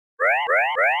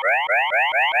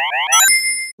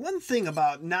One thing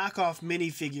about knockoff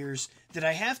minifigures that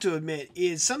I have to admit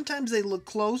is sometimes they look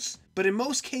close, but in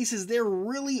most cases they're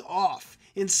really off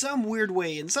in some weird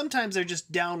way, and sometimes they're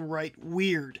just downright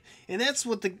weird. And that's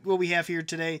what we have here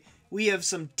today. We have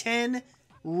some 10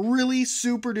 really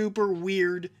super duper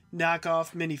weird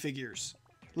knockoff minifigures.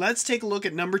 Let's take a look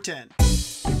at number 10.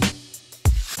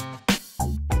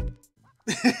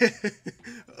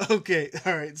 Okay,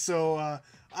 alright, so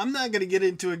I'm not going to get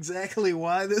into exactly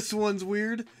why this one's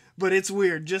weird, but it's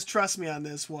weird. Just trust me on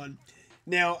this one.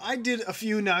 Now, I did a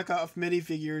few knockoff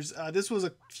minifigures. This was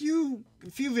a few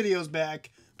videos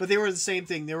back, but they were the same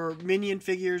thing. They were minion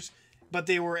figures, but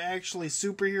they were actually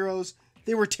superheroes.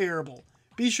 They were terrible.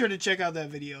 Be sure to check out that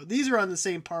video. These are on the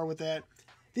same par with that.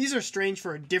 These are strange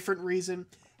for a different reason.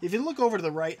 If you look over to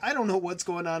the right, I don't know what's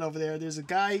going on over there. There's a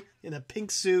guy in a pink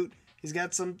suit. He's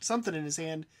got something in his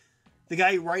hand. The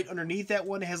guy right underneath that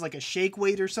one has like a shake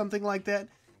weight or something like that.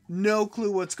 No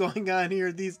clue what's going on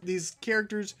here. These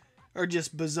characters are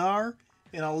just bizarre,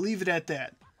 and I'll leave it at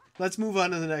that. Let's move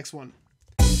on to the next one.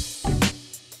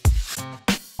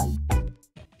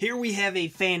 Here we have a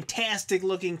fantastic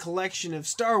looking collection of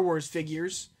Star Wars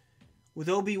figures with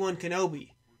Obi-Wan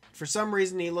Kenobi. For some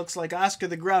reason he looks like Oscar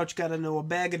the Grouch got into a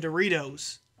bag of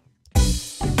Doritos.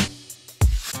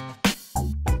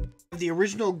 The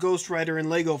original Ghost Rider in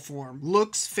Lego form.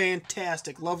 Looks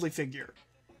fantastic. Lovely figure.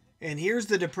 And here's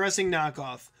the depressing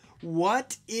knockoff.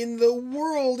 What in the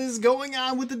world is going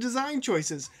on with the design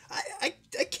choices? I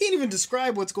can't even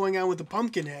describe what's going on with the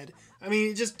pumpkin head. I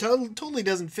mean, it just totally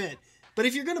doesn't fit. But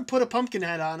if you're going to put a pumpkin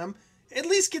head on him, at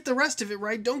least get the rest of it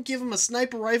right. Don't give him a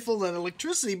sniper rifle and an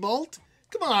electricity bolt.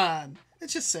 Come on.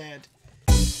 It's just sad.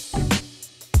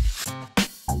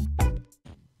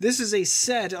 This is a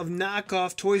set of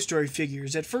knockoff Toy Story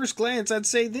figures. At first glance, I'd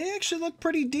say they actually look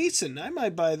pretty decent. I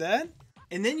might buy that.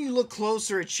 And then you look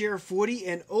closer at Sheriff Woody,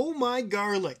 and oh my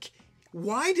garlic.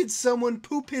 Why did someone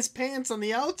poop his pants on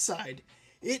the outside?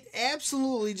 It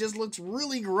absolutely just looks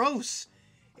really gross.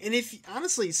 And if,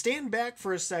 honestly, stand back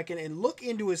for a second and look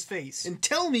into his face, and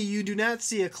tell me you do not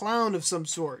see a clown of some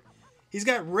sort. He's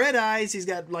got red eyes, he's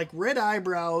got like red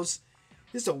eyebrows,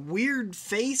 just a weird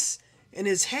face, and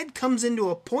his head comes into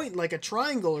a point like a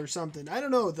triangle or something. I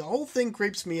don't know, the whole thing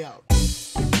creeps me out.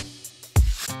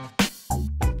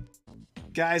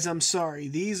 Guys, I'm sorry.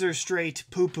 These are straight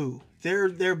poo-poo.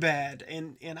 They're bad,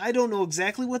 and I don't know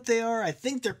exactly what they are. I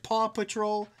think they're Paw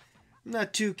Patrol. I'm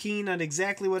not too keen on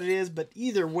exactly what it is, but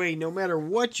either way, no matter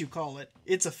what you call it,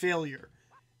 it's a failure.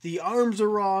 The arms are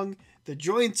wrong, the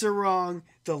joints are wrong,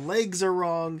 the legs are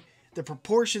wrong, the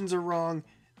proportions are wrong.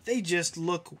 They just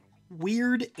look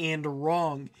weird and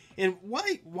wrong. And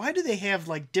why do they have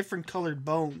like different colored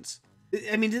bones?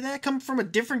 I mean, did that come from a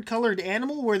different colored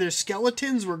animal where their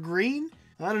skeletons were green?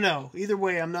 I don't know. Either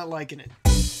way, I'm not liking it.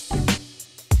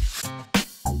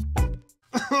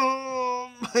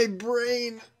 Oh, my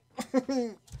brain.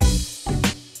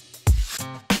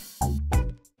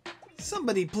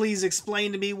 Somebody please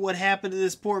explain to me what happened to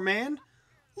this poor man.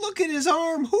 Look at his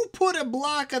arm. Who put a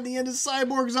block on the end of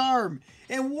Cyborg's arm?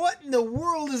 And what in the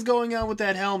world is going on with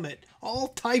that helmet? All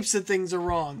types of things are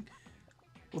wrong.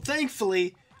 Well,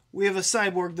 thankfully, we have a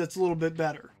Cyborg that's a little bit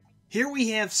better. Here we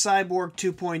have Cyborg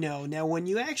 2.0. Now, when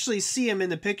you actually see him in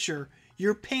the picture,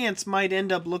 your pants might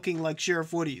end up looking like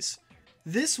Sheriff Woody's.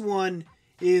 This one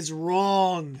is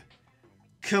wrong.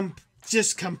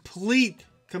 Just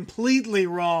completely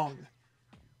wrong.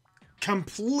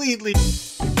 Completely.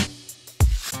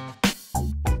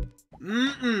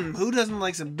 Who doesn't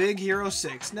like some Big Hero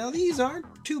 6? Now, these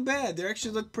aren't too bad. They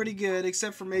actually look pretty good,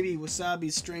 except for maybe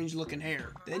Wasabi's strange looking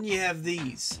hair. Then you have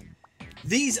these.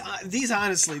 These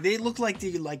honestly, they look like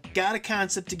they got a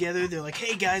concept together. They're like,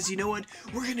 hey guys, you know what?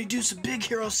 We're gonna do some Big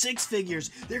Hero 6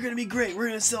 figures. They're gonna be great. We're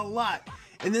gonna sell a lot.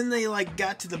 And then they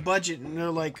got to the budget and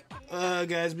they're like,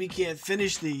 guys, we can't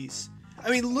finish these. I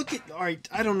mean, look at, alright,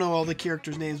 I don't know all the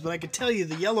characters' names, but I can tell you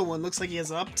the yellow one looks like he has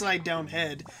an upside down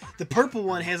head. The purple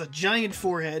one has a giant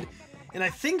forehead. And I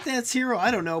think that's Hero,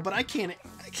 I don't know, but I can't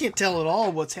tell at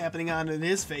all what's happening on in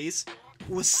his face.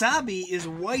 Wasabi is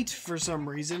white for some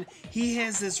reason. He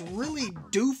has this really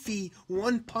doofy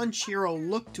one-punch hero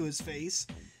look to his face.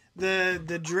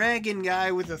 The dragon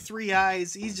guy with the 3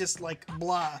 eyes, he's just like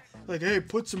blah. Like, hey,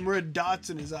 put some red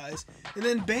dots in his eyes. And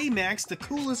then Baymax, the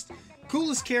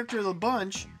coolest character of the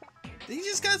bunch, he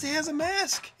just has a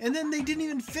mask. And then they didn't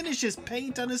even finish his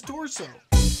paint on his torso.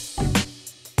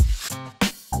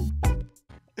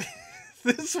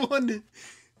 This one...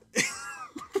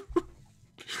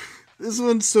 This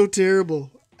one's so terrible.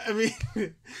 I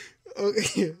mean,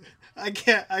 okay, I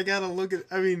gotta look at,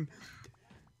 I mean,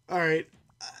 All right,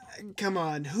 come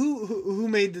on. Who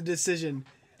made the decision?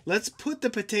 Let's put the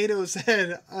potato's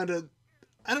head on a.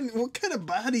 I don't know what kind of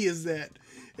body is that.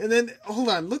 And then hold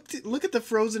on, look at the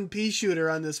frozen pea shooter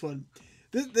on this one.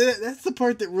 That's the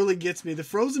part that really gets me. The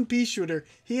frozen pea shooter.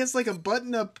 He has like a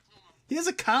button up. He has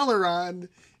a collar on,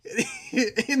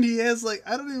 and he has like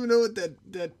I don't even know what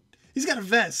that. He's got a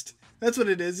vest. That's what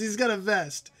it is. He's got a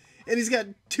vest, and he's got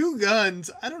 2 guns.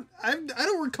 I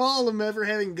don't recall him ever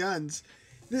having guns.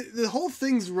 The whole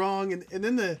thing's wrong, and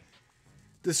then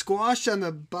the squash on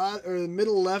the bottom or the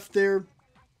middle left there.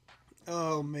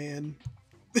 Oh man.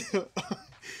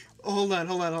 Hold on.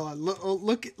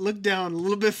 Look down a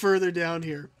little bit further down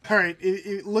here. All right,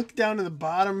 look down to the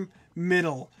bottom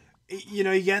middle. You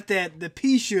know, you got the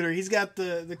pea shooter. He's got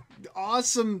the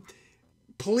awesome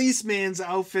policeman's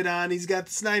outfit on. He's got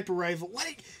the sniper rifle.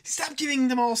 What? Stop giving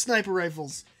them all sniper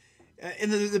rifles.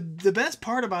 And the best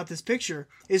part about this picture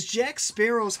is Jack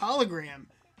Sparrow's hologram.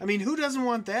 I mean, who doesn't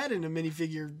want that in a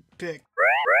minifigure pic?